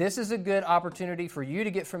 This is a good opportunity for you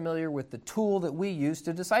to get familiar with the tool that we use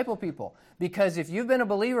to disciple people. Because if you've been a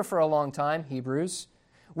believer for a long time, Hebrews,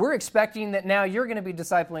 we're expecting that now you're going to be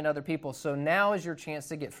discipling other people. So now is your chance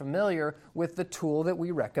to get familiar with the tool that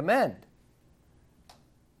we recommend.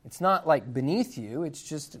 It's not like beneath you. It's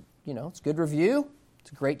just, it's good review.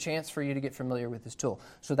 It's a great chance for you to get familiar with this tool.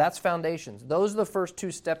 So that's Foundations. Those are the first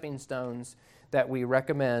 2 stepping stones that we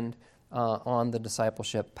recommend on the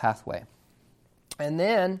discipleship pathway. And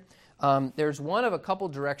then there's one of a couple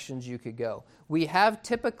directions you could go. We have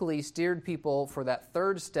typically steered people for that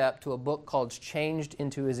third step to a book called Changed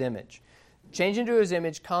into His Image. Changed into His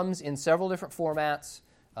Image comes in several different formats.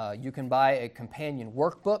 You can buy a companion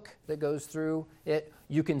workbook that goes through it.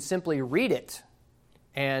 You can simply read it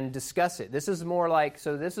and discuss it. This is more like,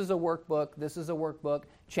 so this is a workbook, this is a workbook.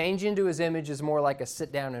 Changed into His Image is more like a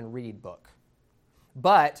sit down and read book.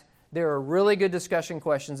 But there are really good discussion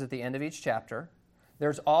questions at the end of each chapter.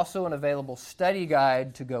 There's also an available study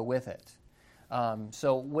guide to go with it.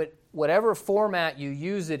 So whatever format you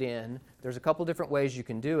use it in, there's a couple different ways you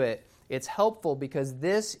can do it. It's helpful because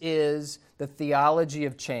this is the theology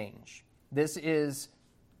of change. This is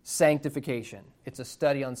sanctification. It's a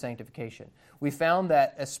study on sanctification. We found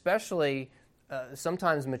that especially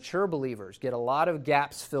sometimes mature believers get a lot of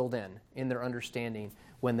gaps filled in their understanding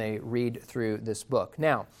when they read through this book.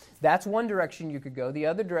 Now, that's one direction you could go. The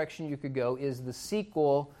other direction you could go is the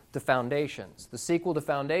sequel to Foundations. The sequel to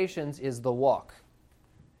Foundations is The Walk.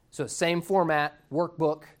 So same format,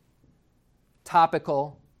 workbook,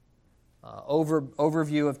 topical,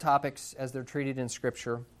 overview of topics as they're treated in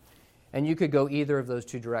Scripture. And you could go either of those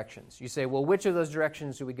 2 directions. You say, well, which of those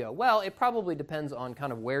directions do we go? Well, it probably depends on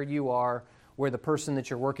kind of where you are, where the person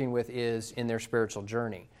that you're working with is in their spiritual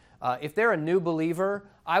journey. If they're a new believer,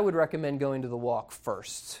 I would recommend going to The Walk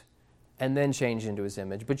first and then change into His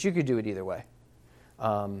image. But you could do it either way.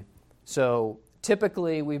 So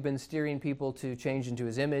typically, we've been steering people to change into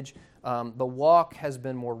His image. The Walk has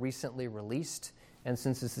been more recently released. And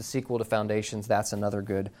since it's the sequel to Foundations, that's another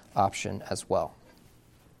good option as well.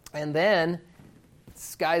 And then,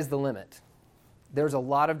 sky's the limit. There's a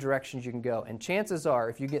lot of directions you can go. And chances are,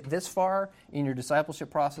 if you get this far in your discipleship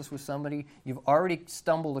process with somebody, you've already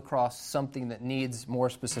stumbled across something that needs more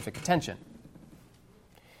specific attention.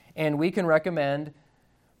 And we can recommend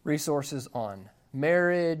resources on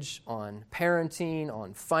marriage, on parenting,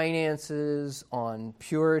 on finances, on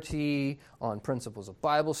purity, on principles of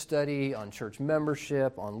Bible study, on church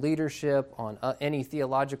membership, on leadership, on any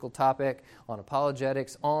theological topic, on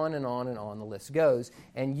apologetics, on and on and on the list goes.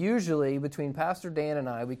 And usually, between Pastor Dan and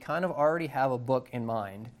I, we kind of already have a book in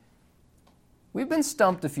mind. We've been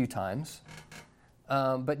stumped a few times,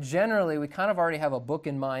 but generally, we kind of already have a book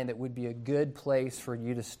in mind that would be a good place for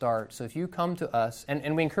you to start. So if you come to us,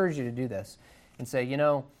 and we encourage you to do this, and say,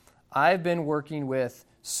 I've been working with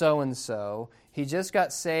so-and-so. He just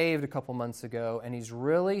got saved a couple months ago, and he's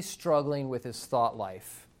really struggling with his thought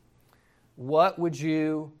life. What would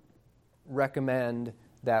you recommend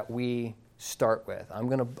that we start with? I'm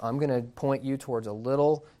gonna point you towards a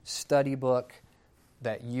little study book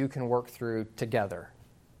that you can work through together,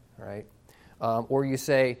 right? Or you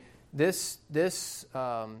say, this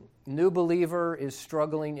new believer is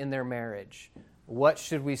struggling in their marriage. What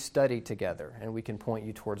should we study together? And we can point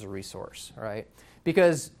you towards a resource, right?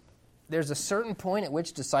 Because there's a certain point at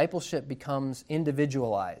which discipleship becomes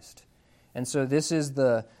individualized. And so this is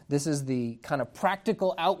the kind of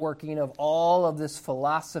practical outworking of all of this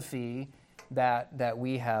philosophy that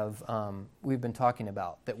we have we've been talking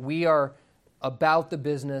about. That we are about the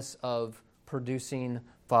business of producing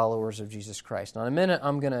followers of Jesus Christ. Now, in a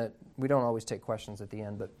minute, we don't always take questions at the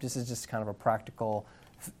end, but this is just kind of a practical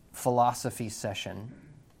philosophy session.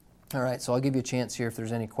 All right, so I'll give you a chance here if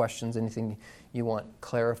there's any questions, anything you want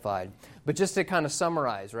clarified. But just to kind of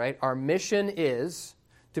summarize, right, our mission is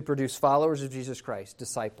to produce followers of Jesus Christ,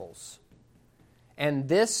 disciples. And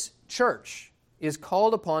this church is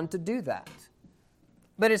called upon to do that.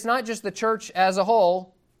 But it's not just the church as a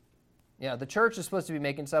whole. Yeah, the church is supposed to be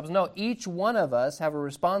making disciples. No, each one of us have a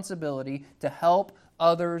responsibility to help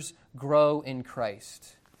others grow in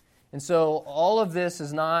Christ. And so all of this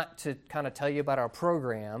is not to kind of tell you about our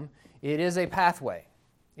program. It is a pathway.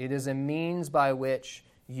 It is a means by which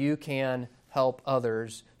you can help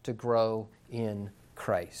others to grow in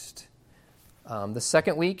Christ. The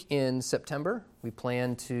second week in September, we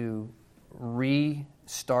plan to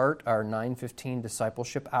restart our 9:15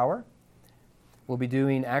 discipleship hour. We'll be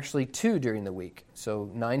doing actually 2 during the week, so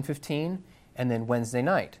 9:15 and then Wednesday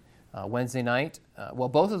night. Wednesday night,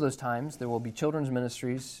 both of those times, there will be children's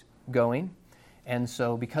ministries going. And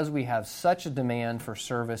so because we have such a demand for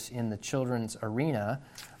service in the children's arena,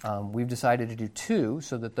 we've decided to do 2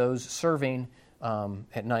 so that those serving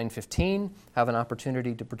at 9:15 have an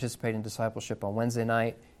opportunity to participate in discipleship on Wednesday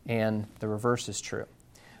night, and the reverse is true.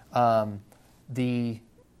 The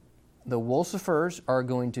Wolsifers are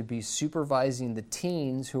going to be supervising the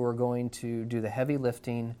teens who are going to do the heavy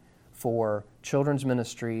lifting for children's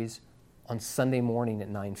ministries on Sunday morning at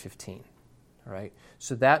 9:15. All right?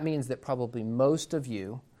 So that means that probably most of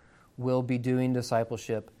you will be doing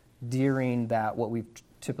discipleship during that, what we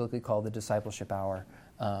typically call the discipleship hour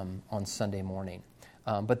on Sunday morning.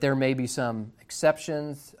 But there may be some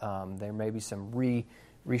exceptions. There may be some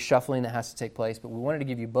reshuffling that has to take place. But we wanted to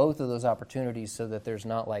give you both of those opportunities so that there's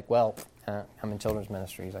not like, well, I'm in children's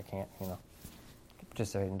ministries, I can't,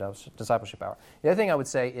 participate in discipleship hour. The other thing I would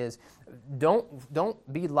say is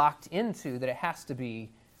don't be locked into that it has to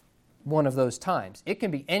be one of those times. It can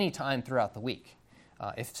be any time throughout the week.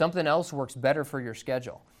 If something else works better for your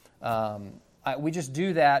schedule. We just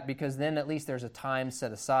do that because then at least there's a time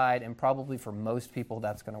set aside, and probably for most people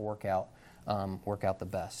that's going to work out the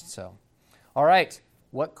best. So, all right,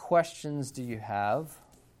 what questions do you have,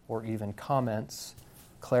 or even comments,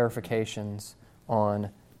 clarifications on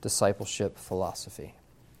discipleship philosophy?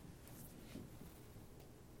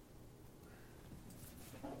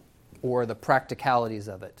 Or the practicalities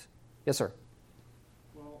of it? Yes, sir.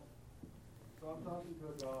 Well, so I'm talking to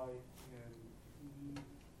a guy, and he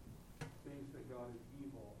thinks that God is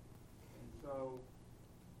evil. And so,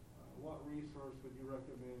 what resource would you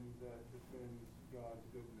recommend that defends God's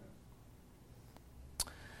goodness?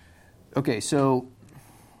 Okay, so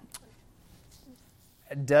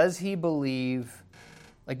does he believe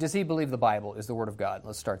the Bible is the Word of God?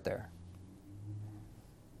 Let's start there.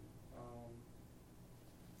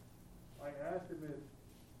 I asked him if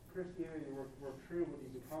Christianity were true when he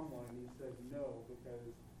become one, and he said no, because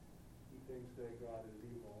he thinks that God is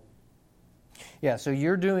evil. Yeah, so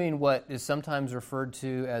you're doing what is sometimes referred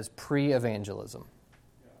to as pre-evangelism,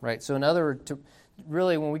 right? So in other words,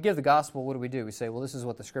 really, when we give the gospel, what do? We say, well, this is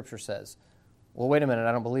what the Scripture says. Well, wait a minute,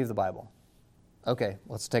 I don't believe the Bible. Okay,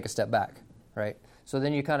 let's take a step back, right? So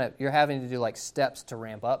then you're having to do like steps to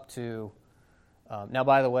ramp up to. Now,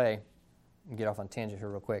 by the way, get off on tangent here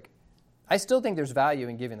real quick. I still think there's value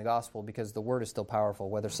in giving the gospel because the word is still powerful.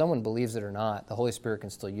 Whether someone believes it or not, the Holy Spirit can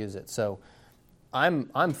still use it. So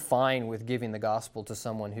I'm fine with giving the gospel to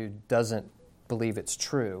someone who doesn't believe it's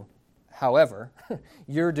true. However,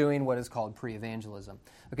 you're doing what is called pre-evangelism.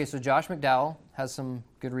 Okay, so Josh McDowell has some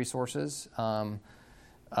good resources. More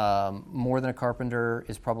Than a Carpenter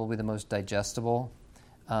is probably the most digestible.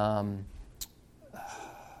 A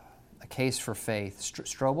Case for Faith.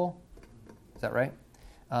 Strobel, is that right?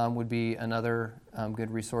 Would be another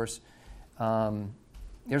good resource.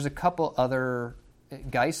 There's a couple other.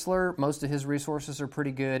 Geisler, most of his resources are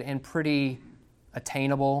pretty good and pretty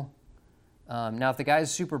attainable. Now, if the guy's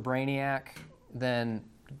super brainiac, then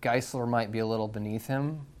Geisler might be a little beneath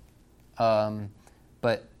him.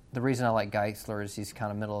 But the reason I like Geisler is he's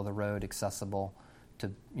kind of middle of the road, accessible to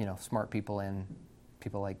smart people and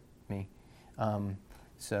people like me.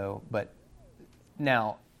 But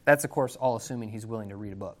now that's of course all assuming he's willing to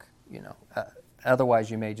read a book. Otherwise,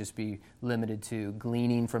 you may just be limited to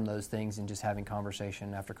gleaning from those things and just having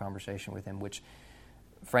conversation after conversation with him, which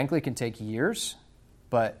frankly can take years,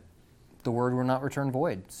 but the word will not return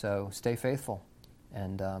void. So stay faithful,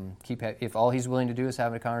 and if all he's willing to do is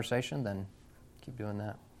have a conversation, then keep doing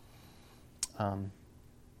that.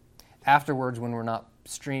 Afterwards, when we're not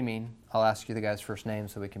streaming, I'll ask you the guy's first name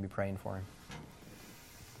so we can be praying for him.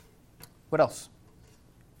 What else?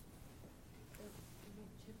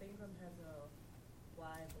 Chip Ingram has a Why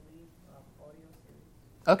I Believe audio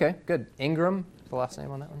series. Okay, good. Ingram, the last name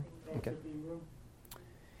on that one? Okay.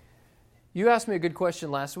 You asked me a good question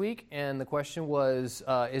last week, and the question was,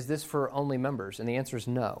 is this for only members? And the answer is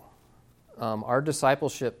no. Our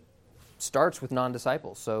discipleship starts with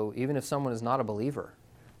non-disciples, so even if someone is not a believer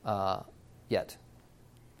yet,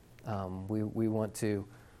 we want to,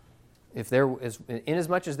 if they're, in as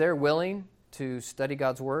much as they're willing to study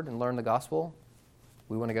God's Word and learn the gospel,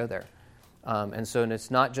 we want to go there. And so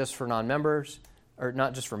it's not just for non-members, or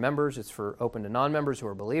not just for members, it's for open to non-members who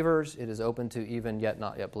are believers. It is open to even yet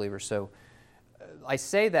not yet believers. So I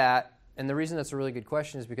say that, and the reason that's a really good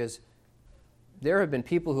question is because there have been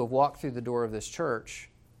people who have walked through the door of this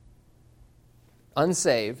church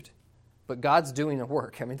unsaved, but God's doing the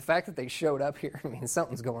work. I mean, the fact that they showed up here, I mean,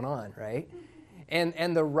 something's going on, right?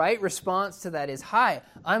 And the right response to that is, hi,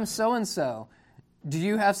 I'm so-and-so. Do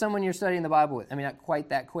you have someone you're studying the Bible with? I mean, not quite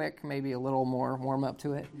that quick, maybe a little more warm up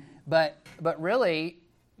to it. But really,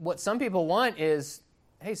 what some people want is,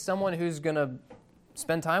 hey, someone who's going to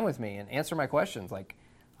spend time with me and answer my questions. Like,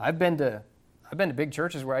 I've been to big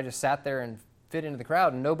churches where I just sat there and fit into the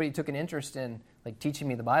crowd, and nobody took an interest in like teaching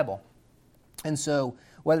me the Bible. And so,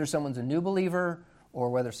 whether someone's a new believer or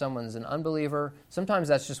whether someone's an unbeliever, sometimes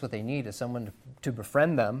that's just what they need, is someone to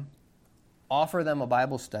befriend them, offer them a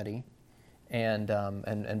Bible study, and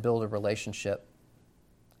build a relationship.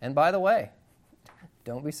 And by the way,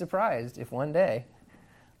 don't be surprised if one day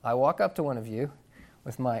I walk up to one of you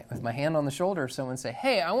with my hand on the shoulder of someone and say,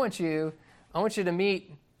 "Hey, I want you to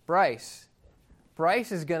meet Bryce.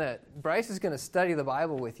 Bryce is gonna study the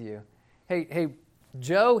Bible with you. Hey,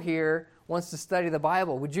 Joe here wants to study the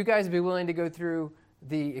Bible. Would you guys be willing to go through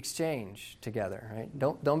the exchange together?" Right?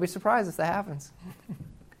 Don't be surprised if that happens.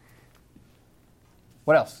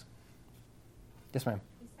 What else? Yes, ma'am.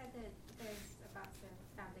 You said that there's about some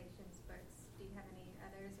Foundations books. Do you have any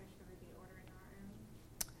others, or should we be ordering our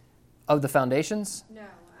own? Of the Foundations? No,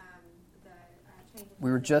 changes.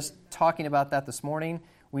 We were just talking about that this morning.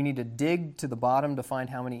 We need to dig to the bottom to find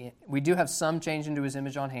how many. We do have some change into His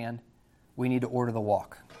image on hand. We need to order the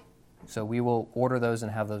walk. So we will order those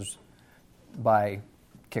and have those by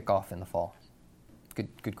kickoff in the fall.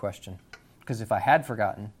 Good question. Because if I had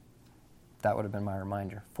forgotten, that would have been my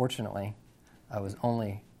reminder. Fortunately, I was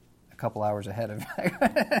only a couple hours ahead of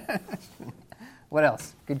What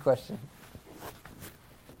else? Good question.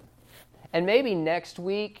 And maybe next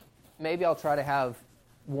week, maybe I'll try to have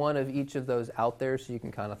one of each of those out there so you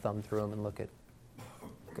can kind of thumb through them and look at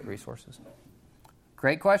resources.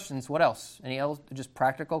 Great questions. What else? Any else? Just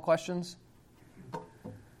practical questions?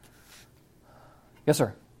 Yes,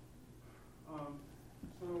 sir.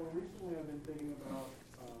 So recently I've been thinking about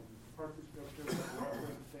parts of Scripture that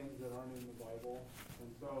reference things that aren't in the Bible. And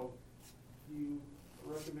so you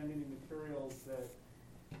recommend any materials that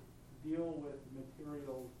deal with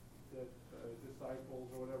materials that disciples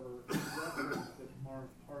or whatever reference that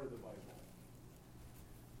aren't part of the Bible,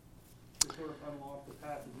 to sort of unlock the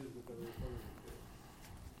passages that they're referring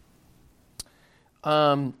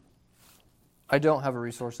to. I don't have a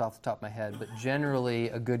resource off the top of my head, but generally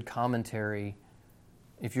a good commentary,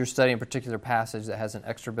 if you're studying a particular passage that has an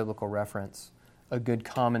extra biblical reference, a good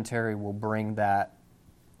commentary will bring that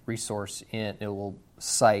resource in. It will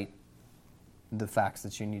cite the facts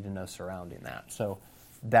that you need to know surrounding that. So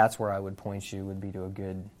that's where I would point you, would be to a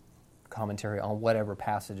good commentary on whatever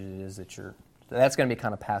passage it is that you're. That's going to be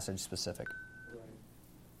kind of passage specific. Right.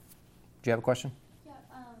 Do you have a question? Yeah,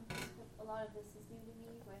 a lot of this is new to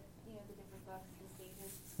me with the different books and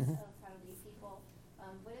stages Mhm. of how to lead people.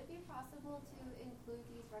 Would it be possible to include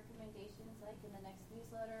these recommendations like in the next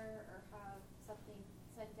newsletter, or have something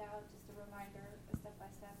sent out, just a reminder, a step by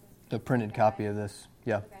step? The printed copy of this.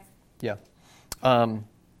 Yeah. Okay. Yeah.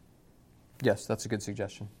 Yes, that's a good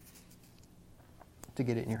suggestion to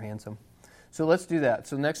get it in your hands. So let's do that.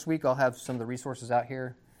 So next week I'll have some of the resources out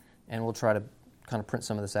here, and we'll try to kind of print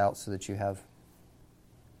some of this out so that you have.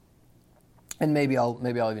 And maybe I'll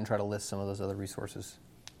even try to list some of those other resources.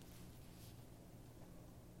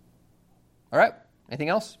 All right. Anything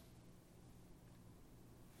else?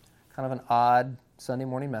 Kind of an odd Sunday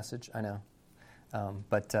morning message, I know,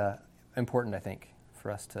 but important, I think, for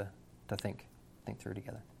us to think through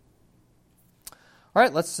together. All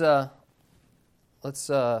right, let's ask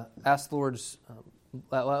the Lord's.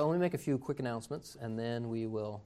 Let me make a few quick announcements, and then we will